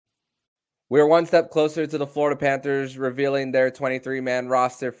We're one step closer to the Florida Panthers revealing their 23-man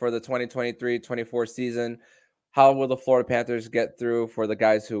roster for the 2023-24 season. How will the Florida Panthers get through for the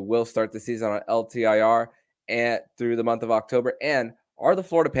guys who will start the season on LTIR and through the month of October? And are the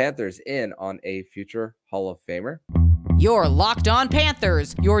Florida Panthers in on a future Hall of Famer? You're Locked On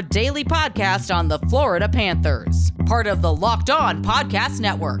Panthers, your daily podcast on the Florida Panthers. Part of the Locked On Podcast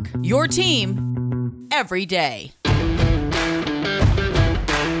Network, your team every day.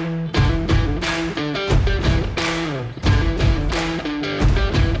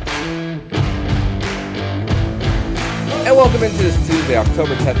 And welcome into this Tuesday,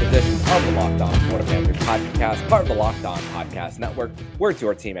 October 10th edition of the Locked On Florida Panthers podcast, part of the Locked On Podcast Network. We're to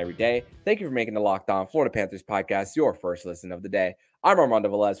our team every day. Thank you for making the Locked On Florida Panthers podcast your first listen of the day. I'm Armando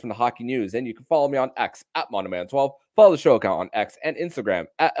Velez from the Hockey News, and you can follow me on X at Monoman12. Follow the show account on X and Instagram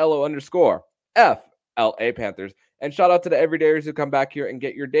at LO_FLA Panthers. And shout out to the everydayers who come back here and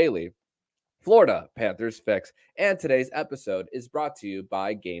get your daily Florida Panthers fix. And today's episode is brought to you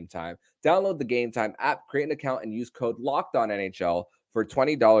by Game Time. Download the Game Time app, create an account, and use code LOCKEDONNHL for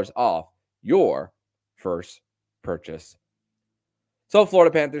 $20 off your first purchase. So,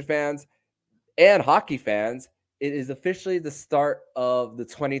 Florida Panthers fans and hockey fans, it is officially the start of the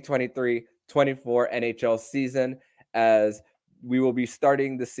 2023-24 NHL season, as we will be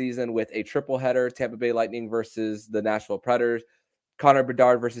starting the season with a triple header: Tampa Bay Lightning versus the Nashville Predators, Connor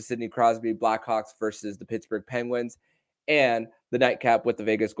Bedard versus Sidney Crosby, Blackhawks versus the Pittsburgh Penguins, and the nightcap with the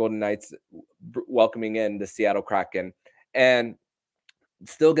Vegas Golden Knights welcoming in the Seattle Kraken. And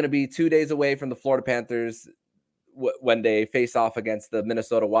still going to be 2 days away from the Florida Panthers when they face off against the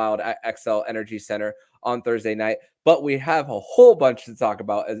Minnesota Wild at XL Energy Center on Thursday night. But we have a whole bunch to talk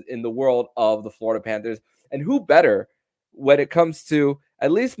about in the world of the Florida Panthers. And who better when it comes to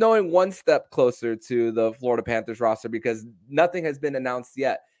at least knowing one step closer to the Florida Panthers roster, because nothing has been announced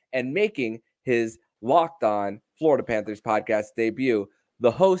yet, and making his Locked On Florida Panthers podcast debut,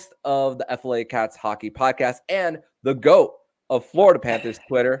 the host of the FLA Cats Hockey Podcast and the GOAT of Florida Panthers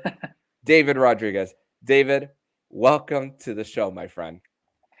Twitter, David Rodriguez. David, welcome to the show, my friend.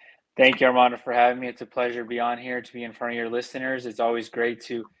 Thank you, Armando, for having me. It's a pleasure to be on here, to be in front of your listeners. It's always great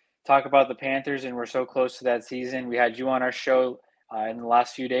to talk about the Panthers, and we're so close to that season. We had you on our show in the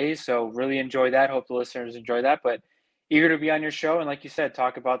last few days, so really enjoy that. Hope the listeners enjoy that, but eager to be on your show, and like you said,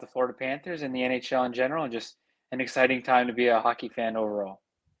 talk about the Florida Panthers and the NHL in general, and just an exciting time to be a hockey fan overall.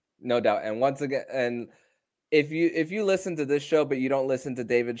 No doubt. And once again, and if you listen to this show but you don't listen to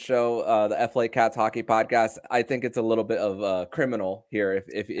David's show, the FLA Cats Hockey Podcast, I think it's a little bit of criminal here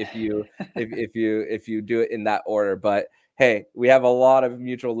if you do it in that order. But hey, we have a lot of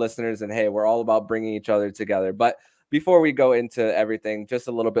mutual listeners, and hey, we're all about bringing each other together. But before we go into everything, just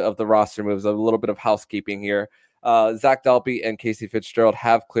a little bit of the roster moves, a little bit of housekeeping here. Zach Dalpe and Casey Fitzgerald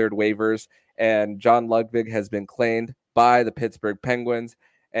have cleared waivers, and John Ludwig has been claimed by the Pittsburgh Penguins.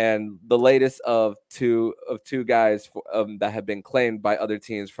 And the latest of two guys that have been claimed by other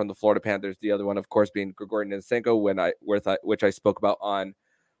teams from the Florida Panthers. The other one, of course, being Grigory Denisenko, which I spoke about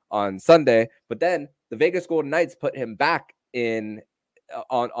on Sunday. But then the Vegas Golden Knights put him back in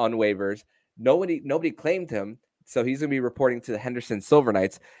on waivers. Nobody claimed him, so he's going to be reporting to the Henderson Silver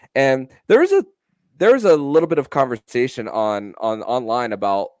Knights. And there's a little bit of conversation online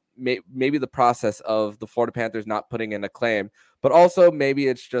about maybe the process of the Florida Panthers not putting in a claim, but also maybe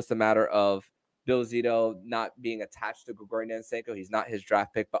it's just a matter of Bill Zito not being attached to Grigory Denisenko. He's not his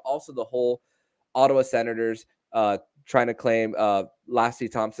draft pick, but also the whole Ottawa Senators trying to claim defenseman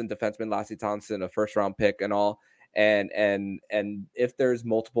Lassie Thompson, a first round pick and all. And if there's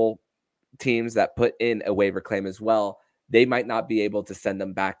multiple teams that put in a waiver claim as well, they might not be able to send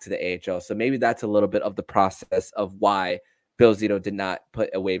them back to the AHL. So maybe that's a little bit of the process of why Bill Zito did not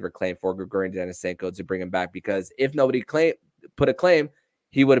put a waiver claim for Grigory Denisenko to bring him back, because if nobody put a claim,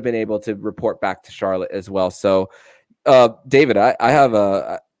 he would have been able to report back to Charlotte as well. So, David, I have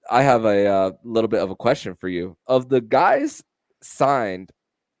a little bit of a question for you. Of the guys signed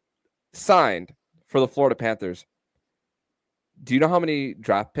for the Florida Panthers, do you know how many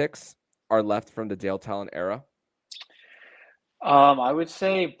draft picks are left from the Dale Talon era? I would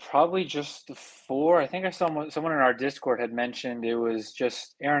say probably just the 4. I think I saw someone in our Discord had mentioned it was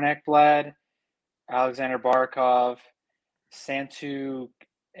just Aaron Ekblad, Alexander Barkov, Santuk,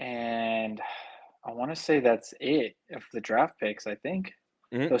 and I want to say that's it of the draft picks, I think.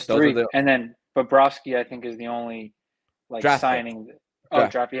 Mm-hmm. Those 3. And then Bobrovsky, I think, is the only draft signing.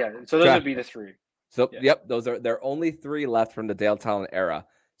 Draft. Yeah. So those would be the 3. So, Yep, there are only 3 left from the Dale Talon era.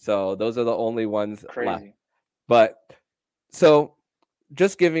 So those are the only ones left. But so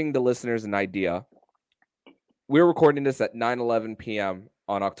just giving the listeners an idea, we're recording this at 9:11 p.m.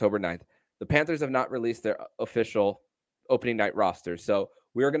 on October 9th. the Panthers have not released their official opening night roster. So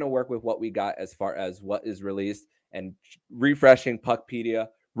we're going to work with what we got as far as what is released and refreshing Puckpedia,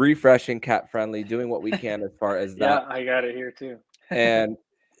 refreshing Cat Friendly, doing what we can as far as Yeah, that. I got it here too. And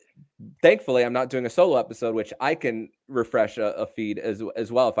thankfully, I'm not doing a solo episode, which I can refresh a feed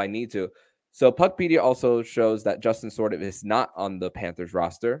as well if I need to. So Puckpedia also shows that Justin Sordiv is not on the Panthers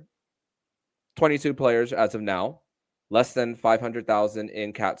roster. 22 players as of now, less than 500,000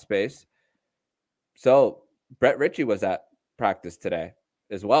 in cap space. So Brett Ritchie was at practice today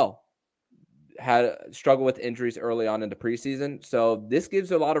as well. Had struggled with injuries early on in the preseason. So this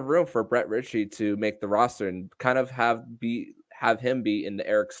gives a lot of room for Brett Ritchie to make the roster and kind of have him be in the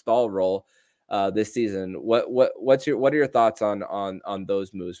Eric Stahl role this season. What are your thoughts on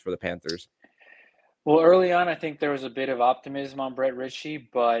those moves for the Panthers? Well, early on, I think there was a bit of optimism on Brett Ritchie,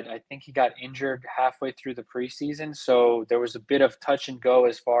 but I think he got injured halfway through the preseason. So there was a bit of touch and go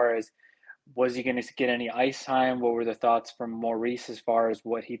as far as was he going to get any ice time? What were the thoughts from Maurice as far as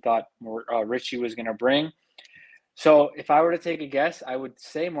what he thought Ritchie was going to bring? So if I were to take a guess, I would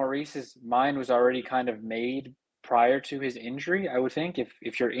say Maurice's mind was already kind of made prior to his injury. I would think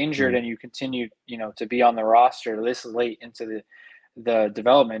if you're injured and you continue, to be on the roster this late into the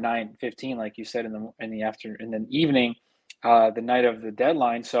development 9:15, like you said in the evening, the night of the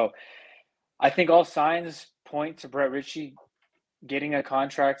deadline. So I think all signs point to Brett Ritchie getting a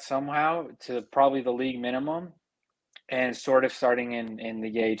contract somehow to probably the league minimum and sort of starting in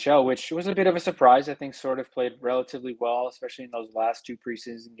the AHL, which was a bit of a surprise. I think sort of played relatively well, especially in those last two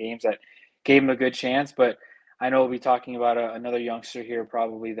preseason games that gave him a good chance. But I know we'll be talking about another youngster here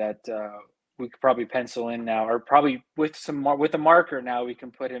probably that we could probably pencil in now, or probably with a marker now we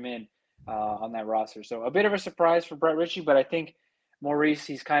can put him in on that roster. So a bit of a surprise for Brett Ritchie, but I think Maurice,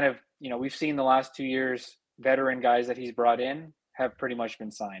 he's kind of, we've seen the last 2 years veteran guys that he's brought in have pretty much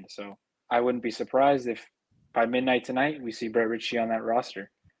been signed. So I wouldn't be surprised if by midnight tonight we see Brett Ritchie on that roster.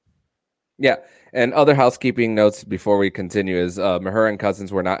 Yeah, and other housekeeping notes before we continue is Mahura and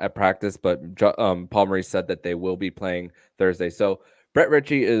Cousins were not at practice, but Paul Maurice said that they will be playing Thursday. So Brett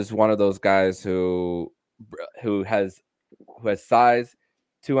Ritchie is one of those guys who has size,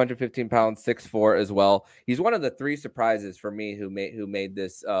 215 pounds, 6'4" as well. He's one of the three surprises for me who made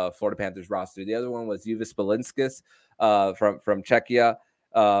this Florida Panthers roster. The other one was Juvis Belinskis from Czechia,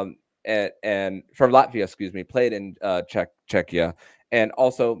 and from Latvia, excuse me, played in Czechia, and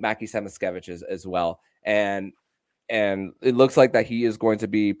also Mackie Semiskevich as well. And it looks like that he is going to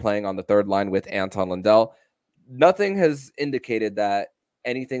be playing on the third line with Anton Lundell. Nothing has indicated that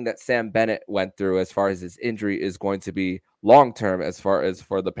anything that Sam Bennett went through as far as his injury is going to be long-term as far as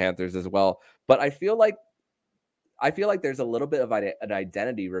for the Panthers as well. But I feel like there's a little bit of an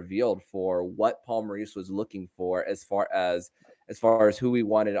identity revealed for what Paul Maurice was looking for as far as who he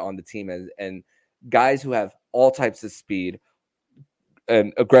wanted on the team, and guys who have all types of speed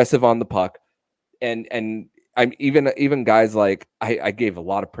and aggressive on the puck. And I'm even guys like I gave a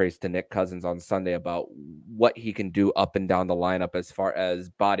lot of praise to Nick Cousins on Sunday about what he can do up and down the lineup as far as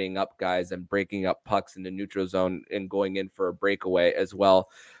bodying up guys and breaking up pucks in the neutral zone and going in for a breakaway as well.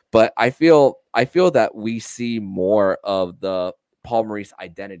 But I feel that we see more of the Paul Maurice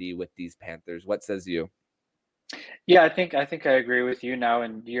identity with these Panthers. What says you? Yeah, I agree with you. Now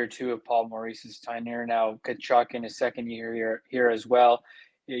in year two of Paul Maurice's tenure, now Kachuk in his second year here as well.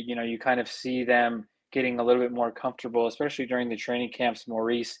 You kind of see them getting a little bit more comfortable, especially during the training camps.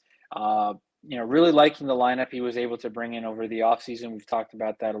 Maurice, really liking the lineup he was able to bring in over the offseason. We've talked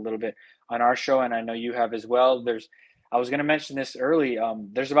about that a little bit on our show, and I know you have as well. I was going to mention this early.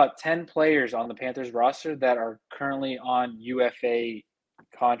 There's about 10 players on the Panthers roster that are currently on UFA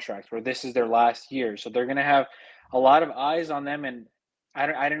contracts where this is their last year. So they're going to have a lot of eyes on them. And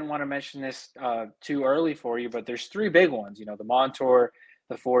I didn't want to mention this too early for you, but there's three big ones, the Montour,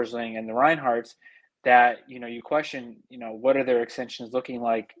 the Forsling, and the Reinhardts that, you question, what are their extensions looking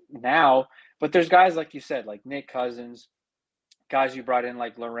like now? But there's guys, like you said, like Nick Cousins, guys you brought in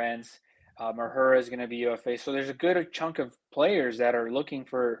like Lorenz, Mahura is going to be UFA. So there's a good chunk of players that are looking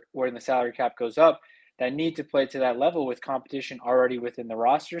for when the salary cap goes up that need to play to that level with competition already within the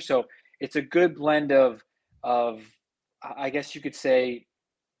roster. So it's a good blend of I guess you could say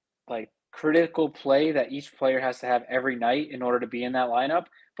like critical play that each player has to have every night in order to be in that lineup,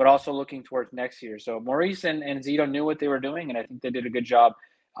 but also looking towards next year. So Maurice and Zito knew what they were doing, and I think they did a good job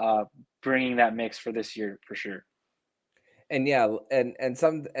bringing that mix for this year for sure. And yeah, and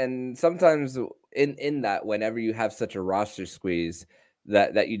sometimes in that, whenever you have such a roster squeeze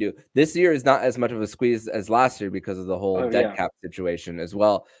that you do, this year is not as much of a squeeze as last year because of the whole dead cap situation as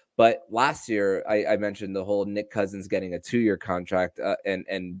well. But last year, I mentioned the whole Nick Cousins getting a 2-year contract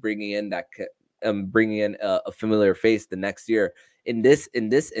and bringing in a familiar face the next year. In this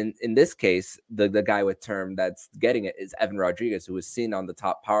case, the guy with term that's getting it is Evan Rodriguez, who was seen on the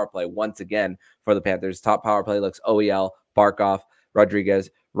top power play once again for the Panthers. Top power play looks OEL, Barkov, Rodriguez,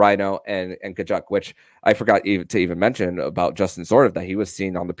 Rhino, and Kachuk, which I forgot to even mention about Justin Sortiv, that he was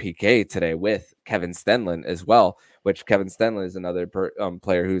seen on the PK today with Kevin Stenlin as well, which Kevin Stenlin is another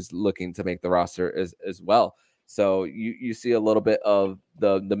player who's looking to make the roster as well. So you see a little bit of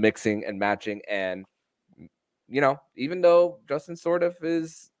the mixing and matching, and even though Justin Sortiv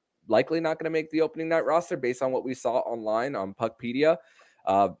is likely not going to make the opening night roster based on what we saw online on Puckpedia,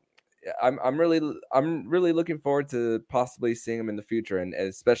 I'm really looking forward to possibly seeing him in the future, and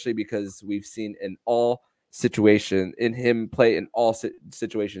especially because we've seen him play in all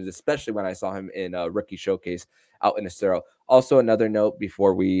situations, especially when I saw him in a rookie showcase out in Estero. Also, another note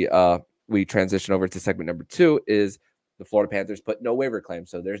before we transition over to segment number 2 is the Florida Panthers put no waiver claim,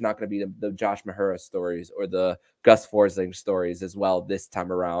 so there's not going to be the Josh Mahura stories or the Gus Forsling stories as well this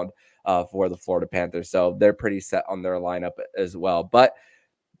time around for the Florida Panthers. So they're pretty set on their lineup as well. But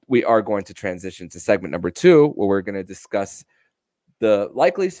we are going to transition to segment number 2, where we're going to discuss the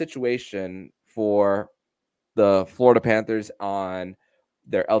likely situation for the Florida Panthers on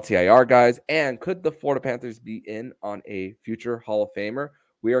their LTIR guys, and could the Florida Panthers be in on a future Hall of Famer?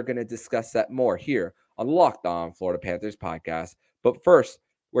 We are going to discuss that more here on Locked On Florida Panthers podcast. But first,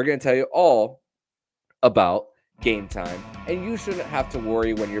 we're going to tell you all about Game Time, and you shouldn't have to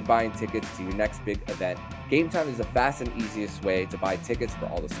worry when you're buying tickets to your next big event. Game Time is the fast and easiest way to buy tickets for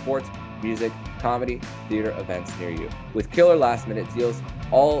all the sports, music, comedy, theater events near you. With killer last-minute deals,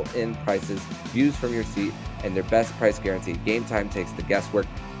 all-in prices, views from your seat, and their best price guarantee, Game Time takes the guesswork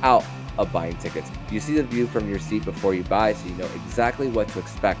out of buying tickets. You see the view from your seat before you buy, so you know exactly what to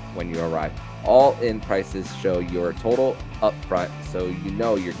expect when you arrive. All-in prices show your total upfront, so you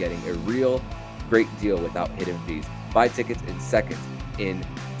know you're getting a real great deal without hidden fees. Buy tickets in seconds, in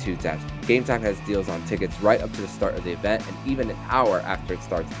 2 taps. Game Time has deals on tickets right up to the start of the event and even an hour after it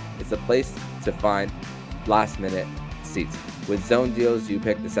starts. It's a place to find last minute seats. With zone deals, you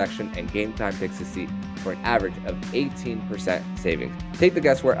pick the section and Game Time picks a seat for an average of 18% savings. Take the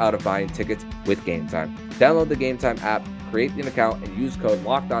guesswork out of buying tickets with Game Time. Download the Game Time app, create an account, and use code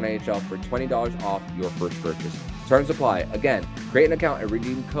LOCKEDONNHL for $20 off your first purchase. Terms apply. Again, create an account and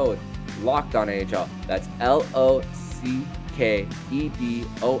redeem code Locked On NHL. That's LOCKEDON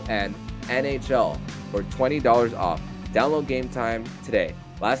NHL for $20 off. Download Game Time today.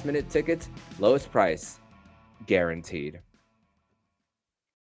 Last minute tickets, lowest price, guaranteed.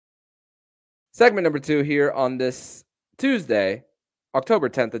 Segment number 2 here on this Tuesday, October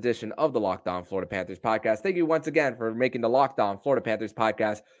 10th edition of the Locked On Florida Panthers podcast. Thank you once again for making the Locked On Florida Panthers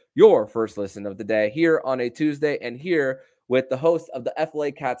podcast your first listen of the day here on a Tuesday, and here with the host of the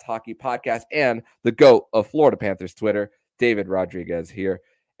FLA Cats Hockey Podcast and the GOAT of Florida Panthers Twitter, David Rodriguez here.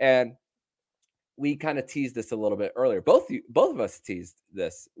 And we kind of teased this a little bit earlier. Both of us teased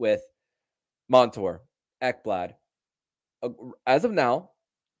this with Montour, Ekblad. As of now,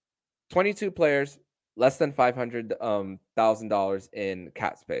 22 players, less than $500,000 in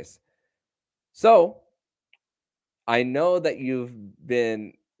cap space. So I know that you've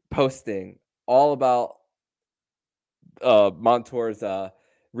been posting all about Montour's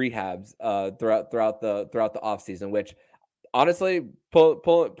rehabs throughout the offseason, which honestly,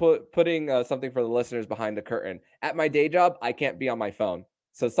 putting something for the listeners behind the curtain. At my day job, I can't be on my phone.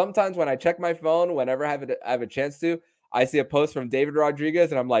 So sometimes when I check my phone, whenever I have a chance to, I see a post from David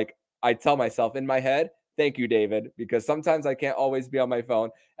Rodriguez, and I'm like, I tell myself in my head, thank you, David, because sometimes I can't always be on my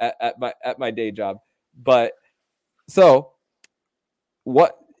phone at my day job. But so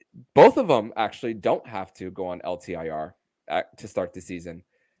what? Both of them actually don't have to go on LTIR to start the season.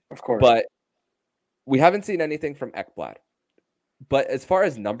 Of course. But we haven't seen anything from Ekblad. But as far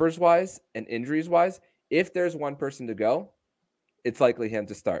as numbers wise and injuries wise, if there's one person to go, it's likely him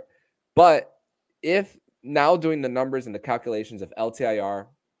to start. But if now doing the numbers and the calculations of LTIR,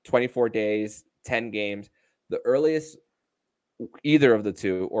 24 days, 10 games, the earliest either of the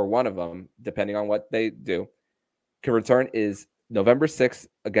two or one of them, depending on what they do, can return is November 6th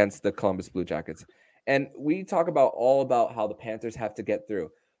against the Columbus Blue Jackets. And we talk about how the Panthers have to get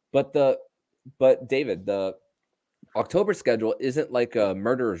through. But David, the October schedule isn't like a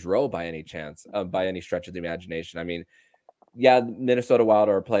murderer's row by any chance, by any stretch of the imagination. I mean, yeah, Minnesota Wild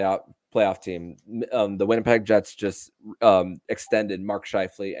are a playoff team. The Winnipeg Jets just extended Mark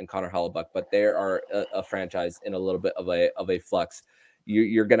Scheifele and Connor Hellebuck, but they are a franchise in a little bit of a flux.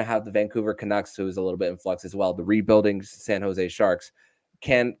 You're going to have the Vancouver Canucks, who is a little bit in flux as well. The rebuilding San Jose Sharks.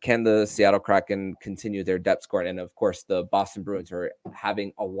 can the Seattle Kraken continue their depth scoring? And of course, the Boston Bruins are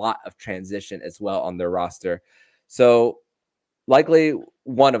having a lot of transition as well on their roster. So likely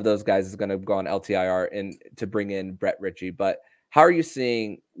one of those guys is going to go on LTIR and to bring in Brett Ritchie. But how are you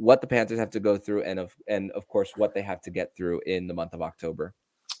seeing what the Panthers have to go through, and of course what they have to get through in the month of October?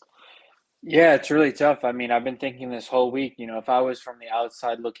 Yeah, it's really tough. I mean, I've been thinking this whole week, if I was from the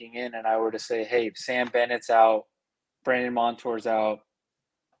outside looking in and I were to say, hey, Sam Bennett's out, Brandon Montour's out,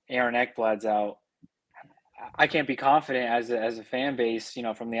 Aaron Ekblad's out, I can't be confident as a fan base,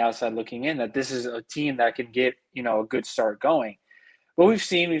 from the outside looking in, that this is a team that can get, a good start going. But we've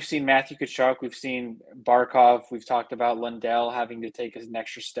seen Matthew Tkachuk, we've seen Barkov, we've talked about Lundell having to take an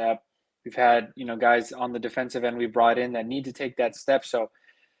extra step. We've had, guys on the defensive end we brought in that need to take that step. So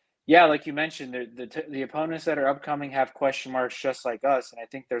yeah, like you mentioned, the opponents that are upcoming have question marks just like us, and I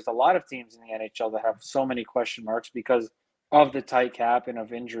think there's a lot of teams in the NHL that have so many question marks because of the tight cap and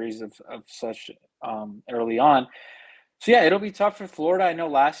of injuries of such early on. So yeah, it'll be tough for Florida. I know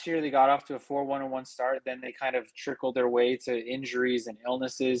last year they got off to a 4-1-1 start, then they kind of trickled their way to injuries and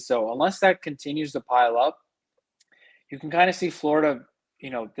illnesses. So unless that continues to pile up, you can kind of see Florida.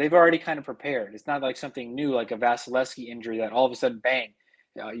 They've already kind of prepared. It's not like something new, like a Vasilevsky injury that all of a sudden, bang,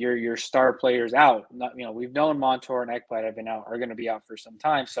 your star players out. Not, we've known Montour and Ekblad have been out, are going to be out for some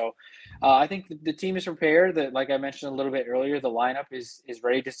time. So I think the team is prepared. That, like I mentioned a little bit earlier, the lineup is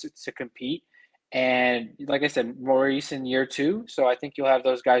ready to compete. And like I said, Maurice in year 2. So I think you'll have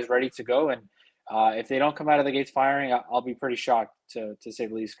those guys ready to go. And if they don't come out of the gates firing, I'll be pretty shocked to say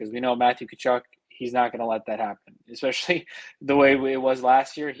the least, because we know Matthew Tkachuk, he's not going to let that happen, especially the way it was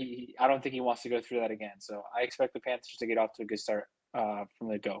last year. I don't think he wants to go through that again. So I expect the Panthers to get off to a good start from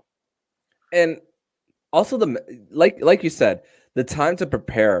the go. And also like you said, the time to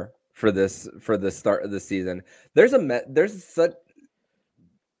prepare for the start of the season. There's such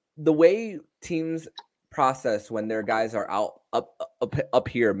the way teams process when their guys are out up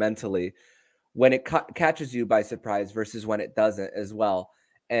here mentally, when it catches you by surprise versus when it doesn't as well.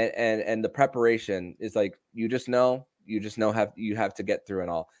 And the preparation is like, you just know you have to get through and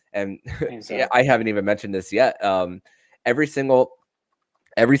all. And Exactly. I haven't even mentioned this yet. Every single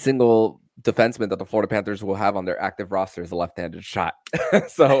defenseman that the Florida Panthers will have on their active roster is a left-handed shot.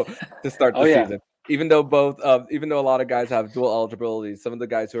 So to start the season, even though a lot of guys have dual eligibility, some of the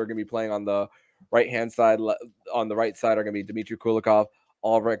guys who are going to be playing on the right-hand side, on the right side, are going to be Dmitry Kulikov,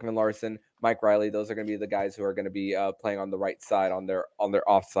 Ulrich Van Larsen, Mike Riley. Those are going to be the guys who are going to be playing on the right side, on their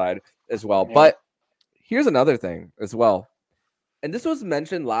offside as well. Yeah. But here's another thing as well. And this was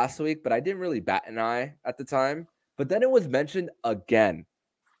mentioned last week, but I didn't really bat an eye at the time. But then it was mentioned again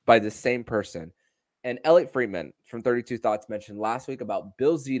by the same person. And Elliot Friedman from 32 Thoughts mentioned last week about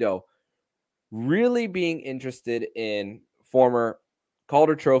Bill Zito really being interested in former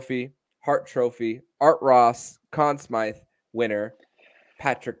Calder Trophy, Hart Trophy, Art Ross, Conn Smythe winner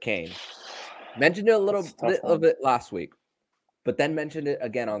Patrick Kane. Mentioned it a little bit last week, but then mentioned it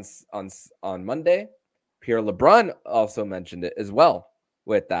again on Monday. Pierre LeBrun also mentioned it as well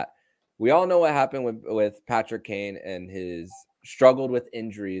with that. We all know what happened with Patrick Kane and his struggled with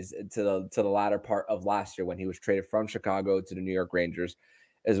injuries to the latter part of last year when he was traded from Chicago to the New York Rangers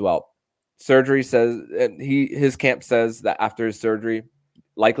as well. Surgery says, and his camp says that after his surgery,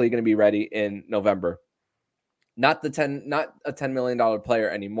 likely going to be ready in November. Not a $10 million player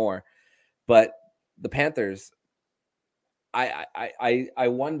anymore, but the Panthers, I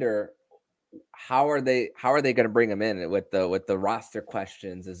wonder how are they going to bring him in with the roster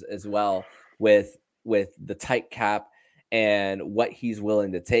questions as well, with the tight cap and what he's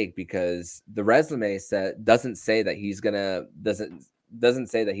willing to take, because the resume doesn't say that he's gonna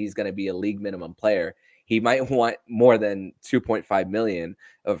be a league minimum player. He might want more than 2.5 million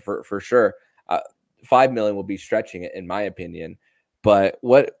for sure. 5 million will be stretching it, in my opinion. But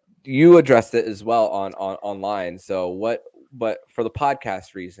what you addressed it as well on online. So but for the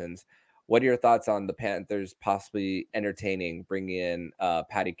podcast reasons, what are your thoughts on the Panthers possibly entertaining bringing in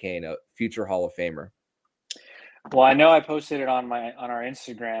Patty Kane, a future Hall of Famer? Well, I know I posted it on our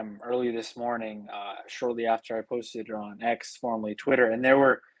Instagram early this morning, shortly after I posted it on X, formerly Twitter, and there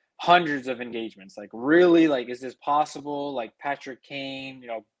were hundreds of engagements. Like, really, like, is this possible? Like, Patrick Kane,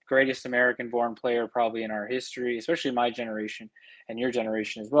 greatest American-born player probably in our history, especially my generation and your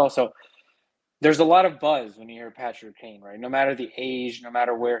generation as well. So there's a lot of buzz when you hear Patrick Kane, right? No matter the age, no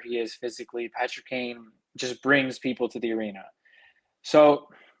matter where he is physically, Patrick Kane just brings people to the arena. So,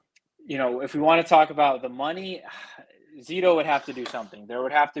 if we want to talk about the money, Zito would have to do something. There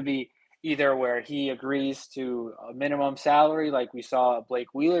would have to be either where he agrees to a minimum salary, like we saw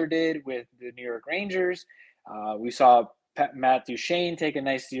Blake Wheeler did with the New York Rangers. We saw Matt Duchene take a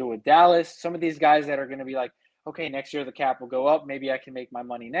nice deal with Dallas. Some of these guys that are going to be like, okay, next year the cap will go up. Maybe I can make my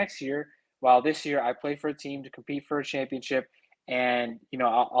money next year. While this year I play for a team to compete for a championship, and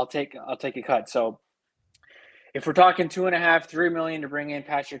I'll take a cut. So if we're talking 2.5, 3 million to bring in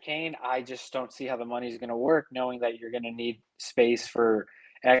Patrick Kane, I just don't see how the money is going to work, knowing that you're going to need space for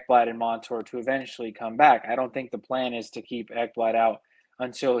Ekblad and Montour to eventually come back. I don't think the plan is to keep Ekblad out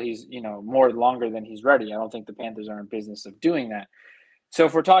until he's, more longer than he's ready. I don't think the Panthers are in business of doing that. So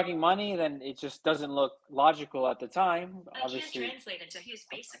if we're talking money, then it just doesn't look logical at the time. Obviously, can't translate it. So he was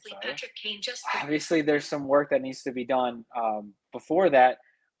basically Patrick Kane. Obviously, there's some work that needs to be done before that.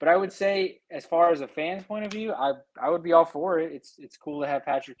 But I would say, as far as a fan's point of view, I would be all for it. It's cool to have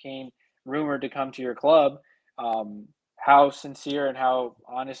Patrick Kane rumored to come to your club. How sincere and how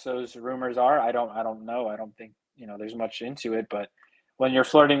honest those rumors are, I don't know. I don't think there's much into it. But when you're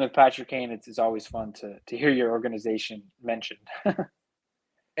flirting with Patrick Kane, it's always fun to hear your organization mentioned.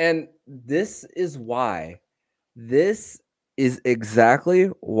 And this is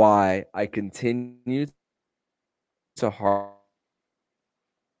exactly why I continue to harp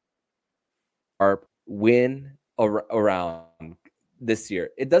win around this year.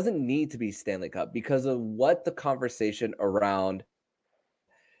 It doesn't need to be Stanley Cup because of what the conversation around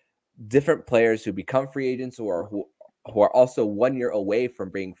different players who become free agents who are also 1 year away from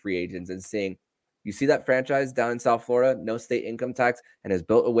being free agents and saying, you see that franchise down in South Florida, no state income tax, and has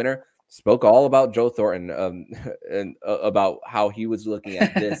built a winner. Spoke all about Joe Thornton and about how he was looking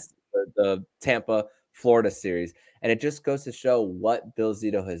at this, the Tampa, Florida series. And it just goes to show what Bill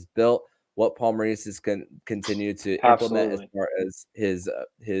Zito has built, what Paul Maurice has continued to implement as far as his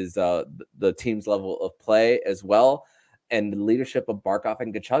the team's level of play as well. And the leadership of Barkov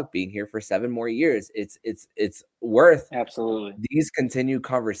and Tkachuk being here for 7 more years, it's worth absolutely these continued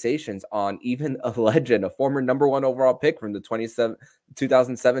conversations on even a legend, a former number 1 overall pick from the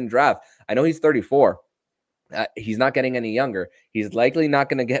 2007 draft. I know he's 34. He's not getting any younger. He's likely not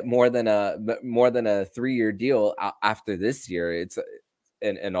going to get more than a 3-year deal after this year. It's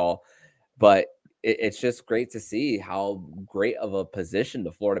and all, but it's just great to see how great of a position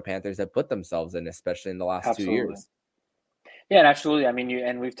the Florida Panthers have put themselves in, especially in the last 2 years. Yeah, and absolutely. I mean,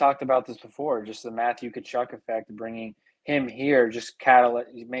 and we've talked about this before, just the Matthew Tkachuk effect, bringing him here just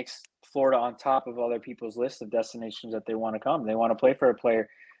makes Florida on top of other people's list of destinations that they want to come. They want to play for a player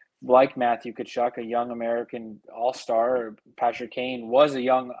like Matthew Tkachuk, a young American All-Star. Patrick Kane was a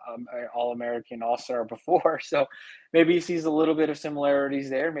young All-American All-Star before, so maybe he sees a little bit of similarities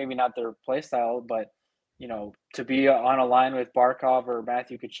there. Maybe not their play style, but to be on a line with Barkov or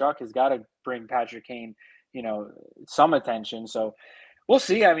Matthew Tkachuk has got to bring Patrick Kane some attention. So we'll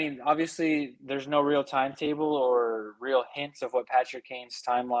see. I mean, obviously there's no real timetable or real hints of what Patrick Kane's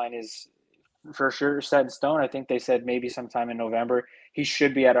timeline is for sure set in stone. I think they said maybe sometime in November he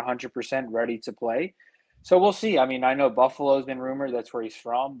should be at 100% ready to play. So we'll see. I mean, I know Buffalo's been rumored. That's where he's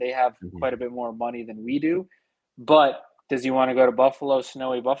from. They have quite a bit more money than we do. But does he want to go to Buffalo,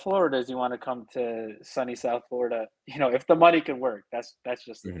 snowy Buffalo, or does he want to come to sunny South Florida? If the money can work, that's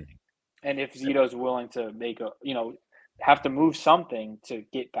just the thing. And if Zito's willing to have to move something to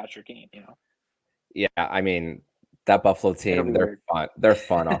get Patrick Kane, Yeah, I mean, that Buffalo team, they're fun. They're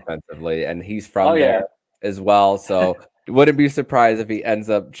fun offensively, and he's from there as well. So wouldn't be surprised if he ends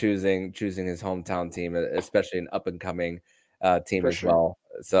up choosing his hometown team, especially an up and coming team as well.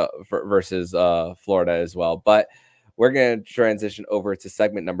 So versus Florida as well. But we're going to transition over to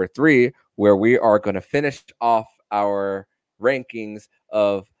segment number 3, where we are going to finish off our rankings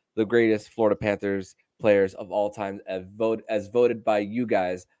of the greatest Florida Panthers players of all time as voted by you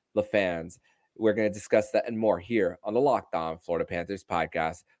guys, the fans. We're going to discuss that and more here on the Locked On Florida Panthers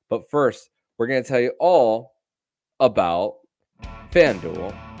podcast. But first, we're going to tell you all about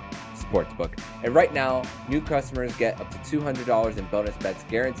FanDuel Sportsbook. And right now, new customers get up to $200 in bonus bets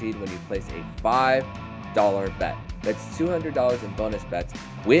guaranteed when you place a $5 bet. That's $200 in bonus bets,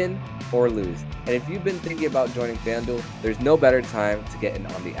 win or lose. And if you've been thinking about joining FanDuel, there's no better time to get in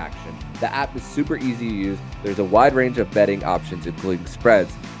on the action. The app is super easy to use. There's a wide range of betting options, including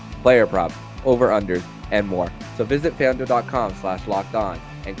spreads, player props, over-unders, and more. So visit FanDuel.com/lockedon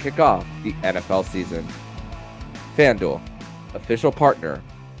and kick off the NFL season. FanDuel, official partner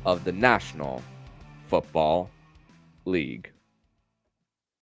of the National Football League.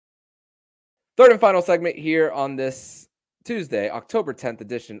 Third and final segment here on this Tuesday, October 10th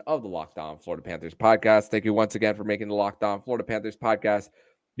edition of the Locked On Florida Panthers podcast. Thank you once again for making the Locked On Florida Panthers podcast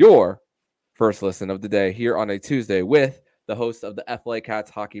your first listen of the day here on a Tuesday with the host of the FLA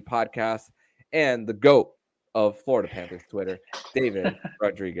Cats Hockey Podcast and the GOAT of Florida Panthers Twitter, David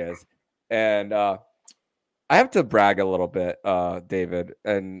Rodriguez. And I have to brag a little bit, David,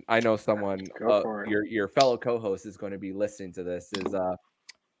 and I know someone, Go for it. your fellow co-host is going to be listening to this.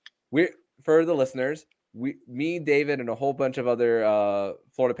 We for the listeners, me, David, and a whole bunch of other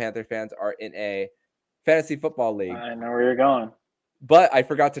Florida Panther fans are in a fantasy football league. I know where you're going. But I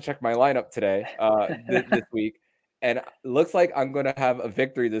forgot to check my lineup today, this week, and it looks like I'm going to have a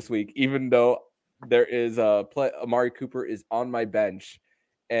victory this week, even though there is Amari Cooper is on my bench,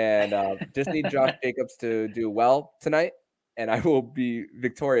 and just need Josh Jacobs to do well tonight, and I will be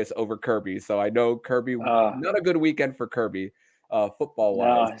victorious over Kirby. So I know Kirby, not a good weekend for Kirby, football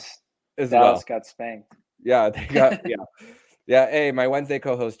wise No, as well. Dallas got spanked. Yeah, they got yeah. Hey, my Wednesday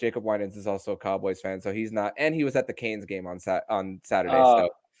co-host Jacob Winans is also a Cowboys fan, so he's not, and he was at the Canes game on Saturday. So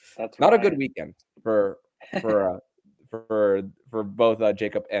That's not a right. good weekend for for both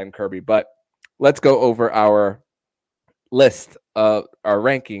Jacob and Kirby. But let's go over our list of our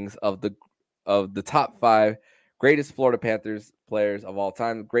rankings of the top 5 greatest Florida Panthers players of all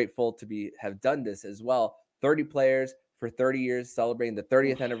time. Grateful to have done this as well. 30 players for 30 years, celebrating the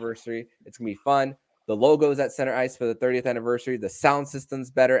 30th anniversary. It's gonna be fun. The logo's at center ice for the 30th anniversary. The sound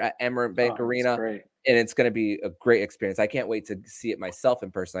system's better at Emirates Bank Arena. Great. And it's going to be a great experience. I can't wait to see it myself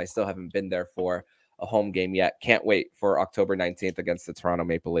in person. I still haven't been there for a home game yet. Can't wait for October 19th against the Toronto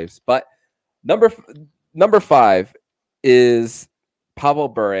Maple Leafs. But number 5 is Pablo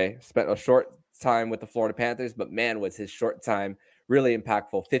Bure. Spent a short time with the Florida Panthers, but man, was his short time really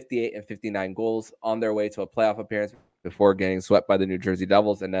impactful. 58 and 59 goals on their way to a playoff appearance before getting swept by the New Jersey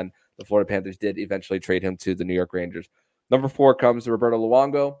Devils. And then the Florida Panthers did eventually trade him to the New York Rangers. Number 4 comes Roberto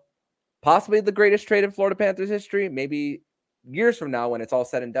Luongo. Possibly the greatest trade in Florida Panthers history. Maybe years from now, when it's all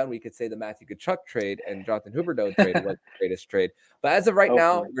said and done, we could say the Matthew Tkachuk trade and Jonathan Huberdeau trade was the greatest trade. But as of right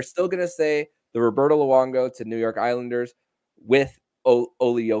now, we're still going to say the Roberto Luongo to New York Islanders with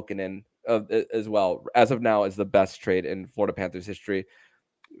Olli Jokinen as well. As of now, is the best trade in Florida Panthers history.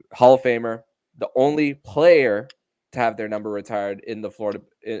 Hall of Famer, the only player to have their number retired in the Florida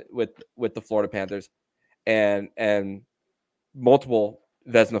with the Florida Panthers, and multiple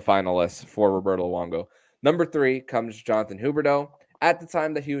Vezina finalists for Roberto Luongo. Number 3 comes Jonathan Huberdeau. At the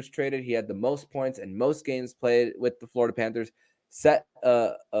time that he was traded, he had the most points and most games played with the Florida Panthers, set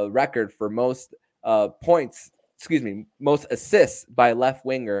a record for most most assists by left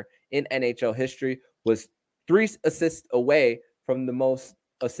winger in NHL history, was 3 assists away from the most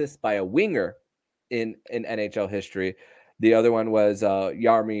assists by a winger in NHL history. The other one was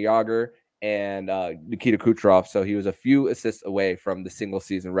Jaromir Jagr and Nikita Kucherov. So he was a few assists away from the single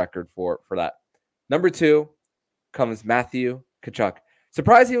season record for that. Number 2 comes Matthew Tkachuk.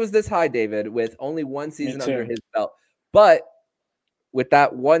 Surprised he was this high, David, with only one season under his belt. But with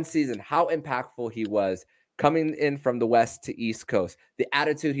that one season, how impactful he was coming in from the West to East Coast. The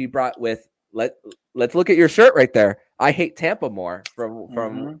attitude he brought with let's look at your shirt right there. I hate Tampa more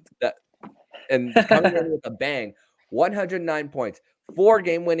from that, and coming in with a bang. 109 points, 4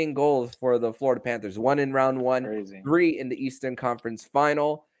 game-winning goals for the Florida Panthers, 1 in round 1, Crazy. 3 in the Eastern Conference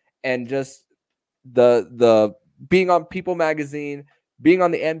Final, and just the being on People Magazine, being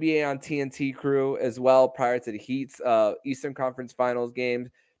on the NBA on TNT crew as well prior to the Heat's Eastern Conference Finals games,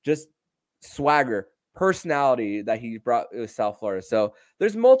 just swagger, personality that he brought with South Florida. So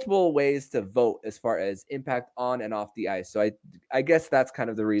there's multiple ways to vote as far as impact on and off the ice. So I guess that's kind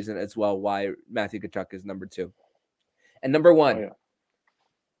of the reason as well why Matthew Tkachuk is number 2. And number 1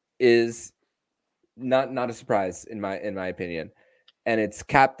 is not a surprise in my opinion. And it's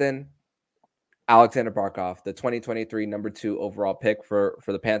Captain Alexander Barkov, the 2023 number 2 overall pick for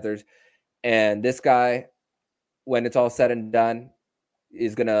the Panthers. And this guy, when it's all said and done,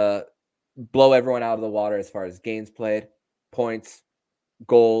 is going to blow everyone out of the water as far as games played, points,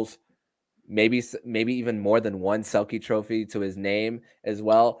 goals, maybe even more than one Selke trophy to his name as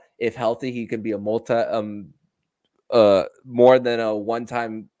well. If healthy, he can be a more than a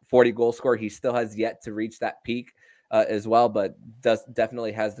one-time 40 goal scorer. He still has yet to reach that peak as well, but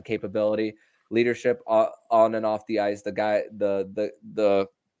definitely has the capability, leadership on and off the ice. The guy, the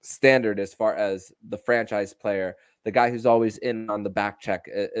standard as far as the franchise player, the guy who's always in on the back check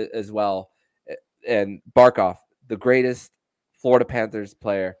as well. And Barkov, the greatest Florida Panthers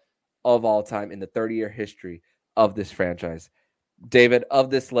player of all time in the 30-year history of this franchise. David,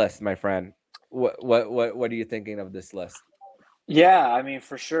 of this list, my friend, what are you thinking of this list? Yeah, I mean,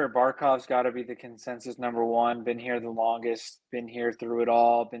 for sure, Barkov's got to be the consensus number 1. Been here the longest, been here through it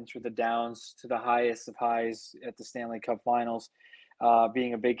all, been through the downs to the highest of highs at the Stanley Cup Finals,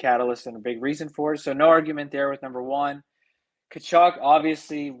 being a big catalyst and a big reason for it. So no argument there with number 1. Tkachuk,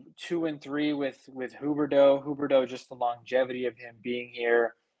 obviously 2 and 3 with Huberdeau. Huberdeau, just the longevity of him being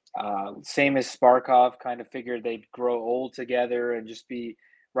here, Same as Sparkov, kind of figured they'd grow old together and just be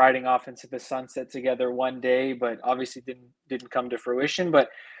riding off into the sunset together one day, but obviously didn't come to fruition. But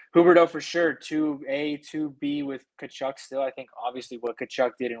Huberdeau for sure, 2A, 2B with Kachuk still. I think obviously what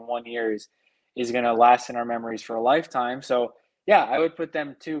Kachuk did in 1 year is going to last in our memories for a lifetime. So yeah, I would put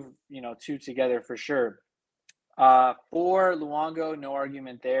them two together for sure. For Luongo, no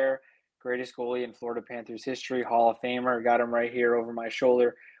argument there. Greatest goalie in Florida Panthers history, Hall of Famer. Got him right here over my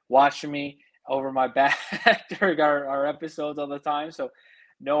shoulder, watching me over my back during our episodes all the time. So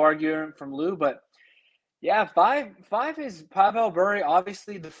no argument from Lou. But yeah, five is Pavel Bure.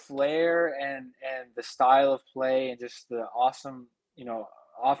 Obviously, the flair and the style of play and just the awesome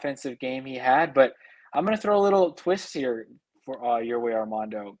offensive game he had. But I'm gonna throw a little twist here for your way,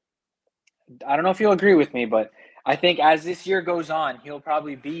 Armando. I don't know if you'll agree with me, but I think as this year goes on, he'll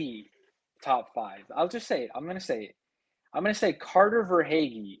probably be top 5. I'll just say it. I'm going to say it. I'm going to say Carter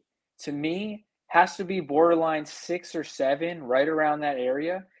Verhaeghe, to me, has to be borderline 6 or 7, right around that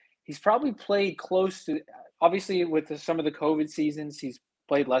area. He's probably played close to, obviously, with some of the COVID seasons, he's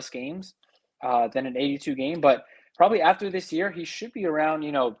played less games than an 82 game, but probably after this year, he should be around,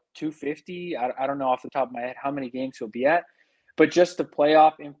 250. I don't know off the top of my head how many games he'll be at. But just the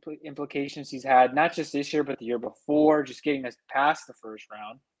playoff implications he's had, not just this year, but the year before, just getting us past the first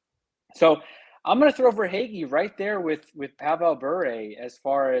round. So I'm going to throw Verhaeghe right there with Pavel Bure as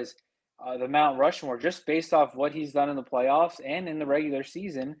far as the Mount Rushmore, just based off what he's done in the playoffs and in the regular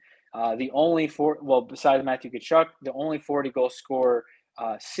season. Besides Matthew Tkachuk, the only 40-goal scorer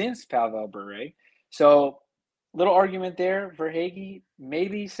since Pavel Bure. So little argument there. Verhaeghe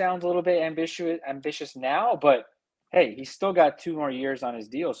maybe sounds a little bit ambitious now, but hey, he's still got 2 more years on his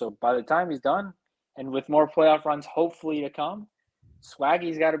deal. So by the time he's done, and with more playoff runs hopefully to come,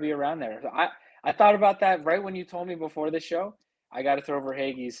 Swaggy's got to be around there. So I thought about that right when you told me before the show. I got to throw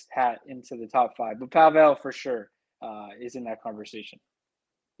Verhaeghe's hat into the top 5. But Pavel, for sure, is in that conversation.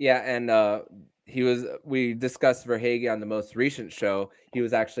 Yeah, and we discussed Verhaeghe on the most recent show. He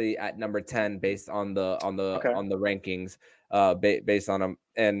was actually at number 10 based on the rankings, based on him.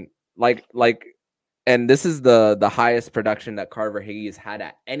 And and this is the highest production that Carter Verhaeghe has had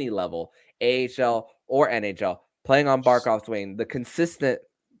at any level, AHL or NHL, playing on Barkov's wing, the consistent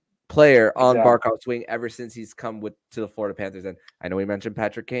player on Barkov's wing ever since he's come to the Florida Panthers. And I know we mentioned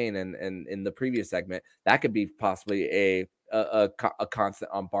Patrick Kane and in the previous segment, that could be possibly a constant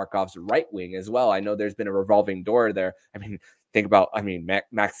on Barkov's right wing as well. I know there's been a revolving door there. I mean, think about,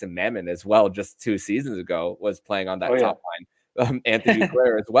 Maxim Mammon as well, just 2 seasons ago was playing on that top line. Anthony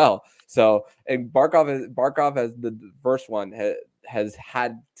Duclair as well. So, and Barkov as the first one has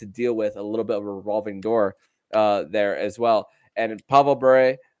had to deal with a little bit of a revolving door there as well. And Pavel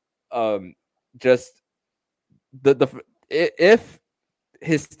Bure, just if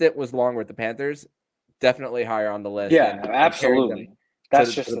his stint was long with the Panthers, definitely higher on the list. Yeah, absolutely.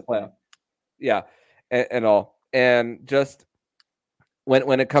 That's just the playoff. Yeah, and all, and just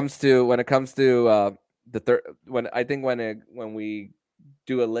when it comes to the third, when we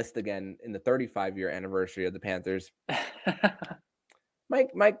do a list again in the 35-year anniversary of the Panthers, might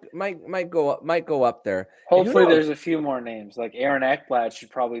go up there. Hopefully, there's a few more names. Like Aaron Ekblad should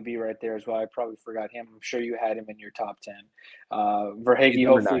probably be right there as well. I probably forgot him. I'm sure you had him in your top 10. Verhaeghe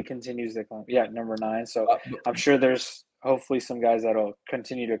hopefully 9. Continues to climb. Yeah, number 9. So I'm sure there's hopefully some guys that'll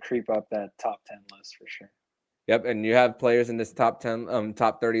continue to creep up that top 10 list for sure. Yep, and you have players in this top 10,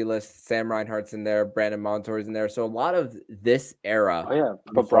 top 30 list. Sam Reinhart's in there, Brandon Montour's in there. So a lot of this era,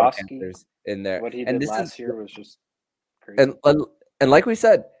 Bobrovsky in there. What he did last year was just crazy. And like we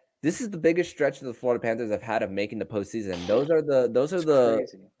said, this is the biggest stretch that the Florida Panthers have had of making the postseason. Those are the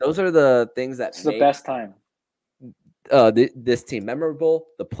things that it's the best time. This team memorable,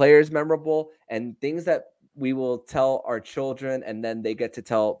 the players memorable, and things that we will tell our children, and then they get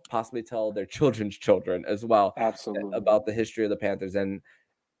to possibly tell their children's children as well. Absolutely. About the history of the Panthers. And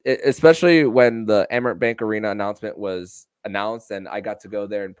especially when the Amerant Bank Arena announcement was announced and I got to go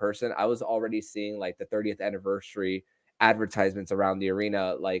there in person, I was already seeing like the 30th anniversary advertisements around the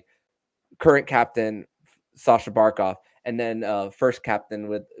arena, like current captain Sasha Barkov, and then first captain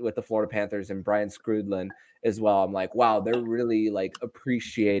with the Florida Panthers and Brian Skrudlin as well. I'm like, wow, they're really like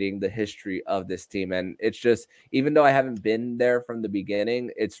appreciating the history of this team. And it's just, even though I haven't been there from the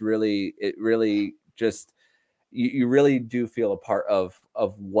beginning, it really just, you really do feel a part of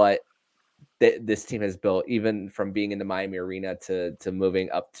what this team has built, even from being in the Miami arena to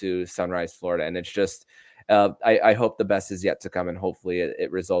moving up to Sunrise, Florida. And it's just, I hope the best is yet to come, and hopefully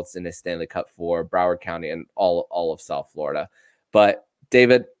it results in a Stanley Cup for Broward County and all of South Florida. But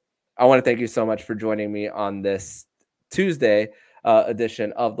David, I want to thank you so much for joining me on this Tuesday.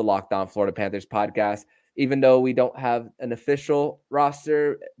 edition of the Locked On Florida Panthers podcast. Even though we don't have an official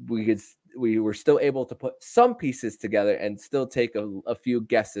roster, we were still able to put some pieces together and still take a few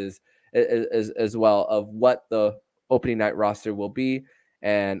guesses as well of what the opening night roster will be.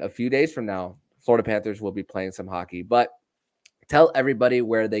 And a few days from now, Florida Panthers will be playing some hockey. But tell everybody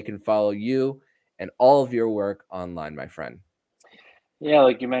where they can follow you and all of your work online, my friend. Yeah,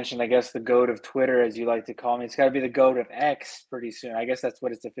 like you mentioned, I guess the GOAT of Twitter, as you like to call me, it's got to be the GOAT of X pretty soon. I guess that's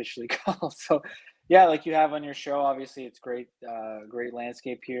what it's officially called. So, yeah, like you have on your show, obviously it's great, great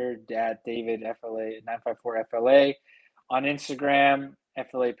landscape here. Dad David FLA 954 FLA on Instagram,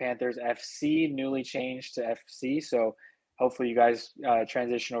 FLA Panthers FC, newly changed to FC. So hopefully you guys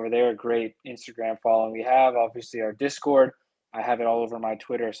transition over there. Great Instagram following we have. Obviously our Discord, I have it all over my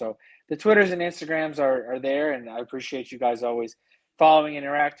Twitter. So the Twitters and Instagrams are there, and I appreciate you guys always following,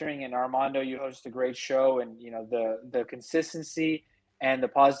 interacting. And Armando, you host a great show, and you know the consistency and the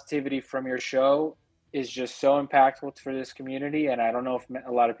positivity from your show is just so impactful for this community. And I don't know if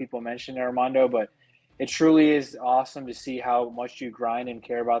a lot of people mentioned Armando, but it truly is awesome to see how much you grind and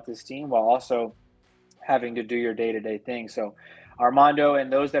care about this team while also having to do your day-to-day thing. So Armando,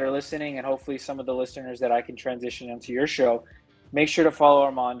 and those that are listening, and hopefully some of the listeners that I can transition into your show, make sure to follow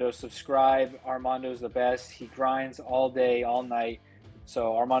Armando, subscribe. Armando's the best. He grinds all day, all night.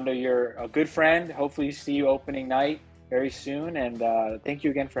 So Armando, you're a good friend. Hopefully see you opening night very soon. And thank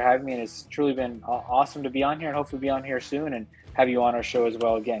you again for having me. And it's truly been awesome to be on here, and hopefully be on here soon and have you on our show as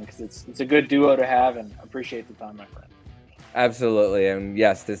well again, because it's a good duo to have, and appreciate the time, my friend. Absolutely. And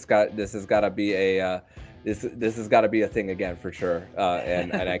yes, this has got to be a this has got to be a thing again for sure.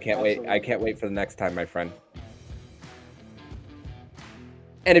 And I can't wait. I can't wait for the next time, my friend.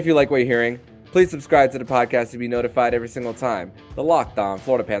 And if you like what you're hearing, please subscribe to the podcast to be notified every single time the Locked On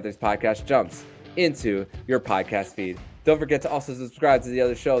Florida Panthers podcast jumps into your podcast feed. Don't forget to also subscribe to the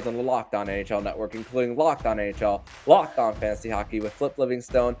other shows on the Locked On NHL network, including Locked On NHL, Locked On Fantasy Hockey with Flip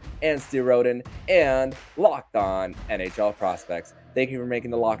Livingstone and Steve Roden, and Locked On NHL Prospects. Thank you for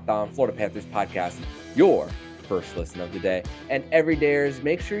making the Locked On Florida Panthers podcast your first listen of the day. And every dayers,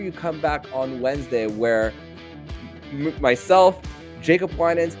 make sure you come back on Wednesday, where myself, Jacob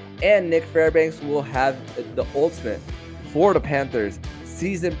Winans, and Nick Fairbanks will have the ultimate Florida Panthers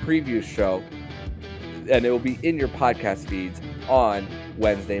season preview show, and it will be in your podcast feeds on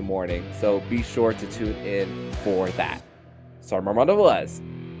Wednesday morning. So be sure to tune in for that. So I'm Armando Velez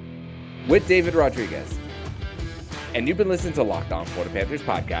with David Rodriguez, and you've been listening to Locked On Florida Panthers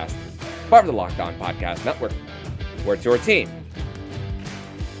podcast, part of the Locked On Podcast Network, where it's your team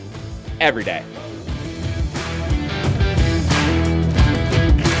every day.